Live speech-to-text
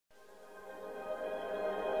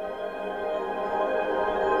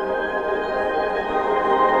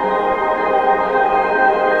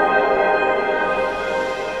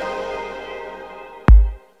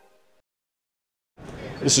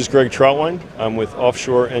This is Greg Troutwine. I'm with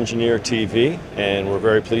Offshore Engineer TV, and we're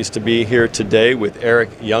very pleased to be here today with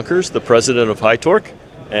Eric Junkers, the president of HYTORC.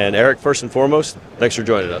 And Eric, first and foremost, thanks for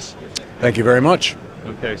joining us. Thank you very much.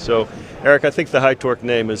 Okay, so Eric, I think the HYTORC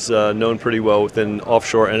name is known pretty well within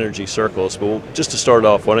offshore energy circles, but just to start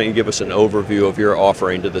off, why don't you give us an overview of your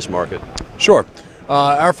offering to this market? Sure.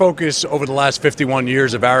 Our focus over the last 51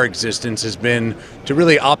 years of our existence has been to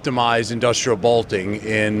really optimize industrial bolting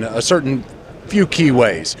in a certain few key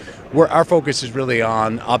ways. Where our focus is really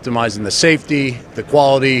on optimizing the safety, the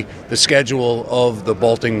quality, the schedule of the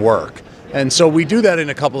bolting work. And so we do that in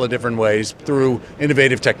a couple of different ways, through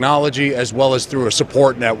innovative technology as well as through a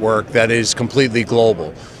support network that is completely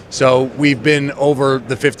global. So we've been, over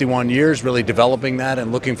the 51 years, really developing that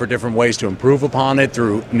and looking for different ways to improve upon it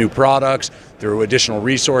through new products, through additional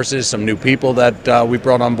resources, some new people that we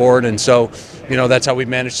brought on board. And so, that's how we've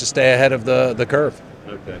managed to stay ahead of the curve.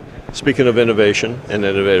 Okay. Speaking of innovation and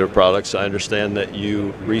innovative products, I understand that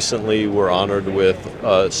you recently were honored with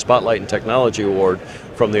a Spotlight and Technology Award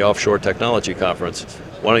from the Offshore Technology Conference.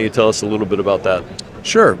 Why don't you tell us a little bit about that?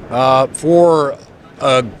 Sure. For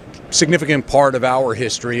a significant part of our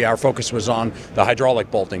history, our focus was on the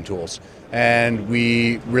hydraulic bolting tools. And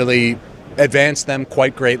we really advanced them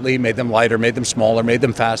quite greatly, made them lighter, made them smaller, made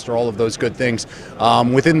them faster, all of those good things.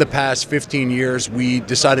 Within the past 15 years, we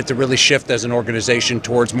decided to really shift as an organization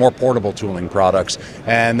towards more portable tooling products,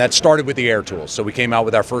 and that started with the air tools. So we came out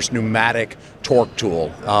with our first pneumatic torque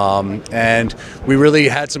tool, and we really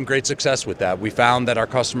had some great success with that. We found that our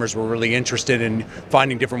customers were really interested in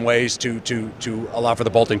finding different ways to allow for the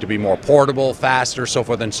bolting to be more portable, faster, so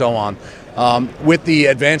forth and so on. With the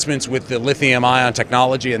advancements with the lithium-ion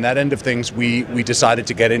technology and that end of things, we decided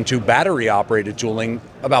to get into battery-operated tooling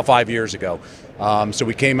about 5 years ago. So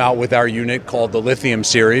we came out with our unit called the LITHIUM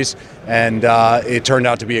series, and it turned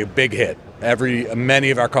out to be a big hit. Many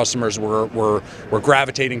of our customers were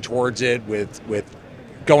gravitating towards it, with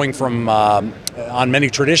going from on many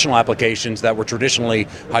traditional applications that were traditionally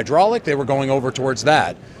hydraulic, they were going over towards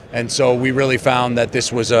that. And so we really found that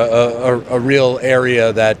this was a real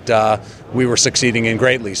area that we were succeeding in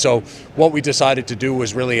greatly. So what we decided to do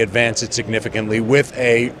was really advance it significantly with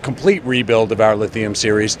a complete rebuild of our lithium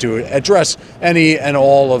series to address any and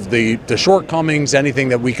all of the shortcomings, anything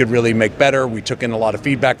that we could really make better. We took in a lot of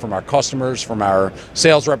feedback from our customers, from our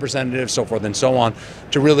sales representatives, so forth and so on,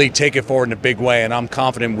 to really take it forward in a big way. And I'm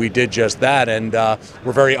confident we did just that, and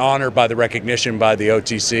we're very honored by the recognition by the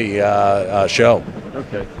OTC show.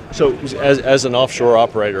 Okay. So as an offshore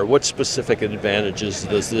operator, what specific advantages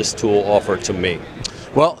does this tool offer to me?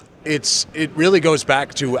 Well, it really goes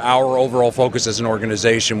back to our overall focus as an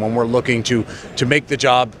organization when we're looking to make the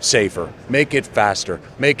job safer, make it faster,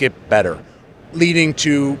 make it better, leading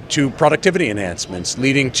to productivity enhancements,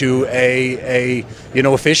 leading to a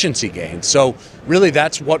efficiency gain. So really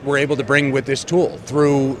that's what we're able to bring with this tool,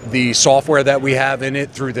 through the software that we have in it,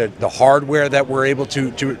 through the hardware that we're able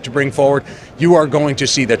to bring forward. You are going to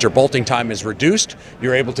see that your bolting time is reduced,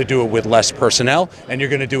 you're able to do it with less personnel, and you're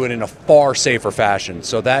going to do it in a far safer fashion.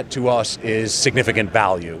 So that to us is significant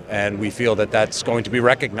value, and we feel that that's going to be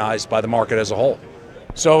recognized by the market as a whole.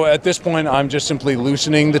 So at this point, I'm just simply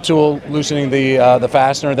loosening the tool, loosening the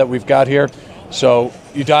fastener that we've got here. So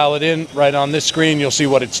you dial it in right on this screen, you'll see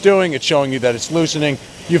what it's doing. It's showing you that it's loosening.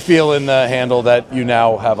 You feel in the handle that you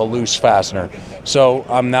now have a loose fastener. So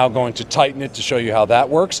I'm now going to tighten it to show you how that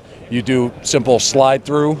works. You do simple slide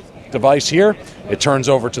through device here. It turns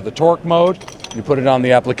over to the torque mode. You put it on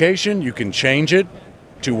the application. You can change it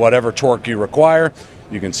to whatever torque you require.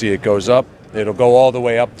 You can see it goes up. It'll go all the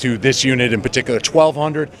way up to this unit in particular,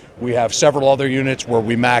 1200. We have several other units where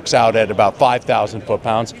we max out at about 5,000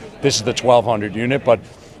 foot-pounds. This is the 1200 unit, but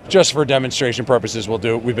just for demonstration purposes,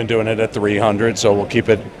 we've been doing it at 300, so we'll keep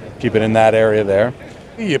it in that area there.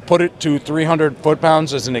 You put it to 300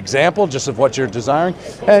 foot-pounds as an example, just of what you're desiring,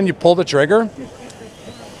 and you pull the trigger.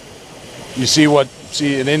 You see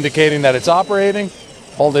it indicating that it's operating.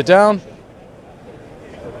 Hold it down.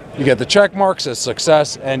 You get the check marks as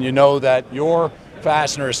success, and you know that your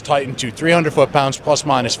fastener is tightened to 300 foot-pounds plus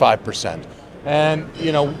minus 5%. And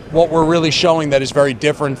what we're really showing that is very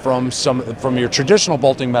different from your traditional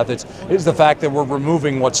bolting methods is the fact that we're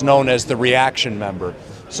removing what's known as the reaction member.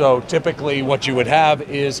 So typically what you would have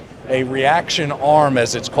is a reaction arm,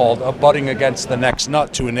 as it's called, abutting against the next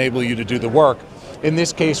nut to enable you to do the work. In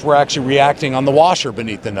this case, we're actually reacting on the washer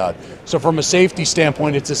beneath the nut. So from a safety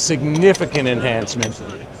standpoint, it's a significant enhancement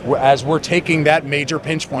as we're taking that major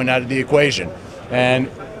pinch point out of the equation. And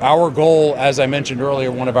our goal, as I mentioned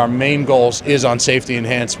earlier, one of our main goals is on safety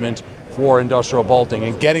enhancement for industrial bolting.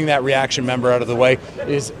 And getting that reaction member out of the way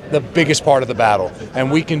is the biggest part of the battle.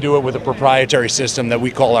 And we can do it with a proprietary system that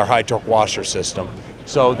we call our HYTORC washer system.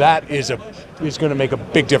 So that is going to make a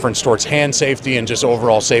big difference towards hand safety and just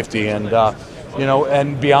overall safety. And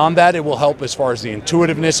and beyond that, it will help as far as the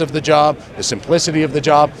intuitiveness of the job, the simplicity of the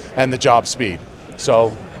job, and the job speed.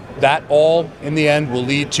 So that all, in the end, will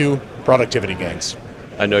lead to productivity gains.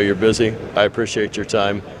 I know you're busy. I appreciate your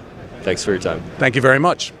time. Thanks for your time. Thank you very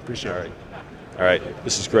much. Appreciate it. All right.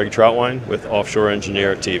 This is Greg Troutwine with Offshore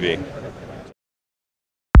Engineer TV.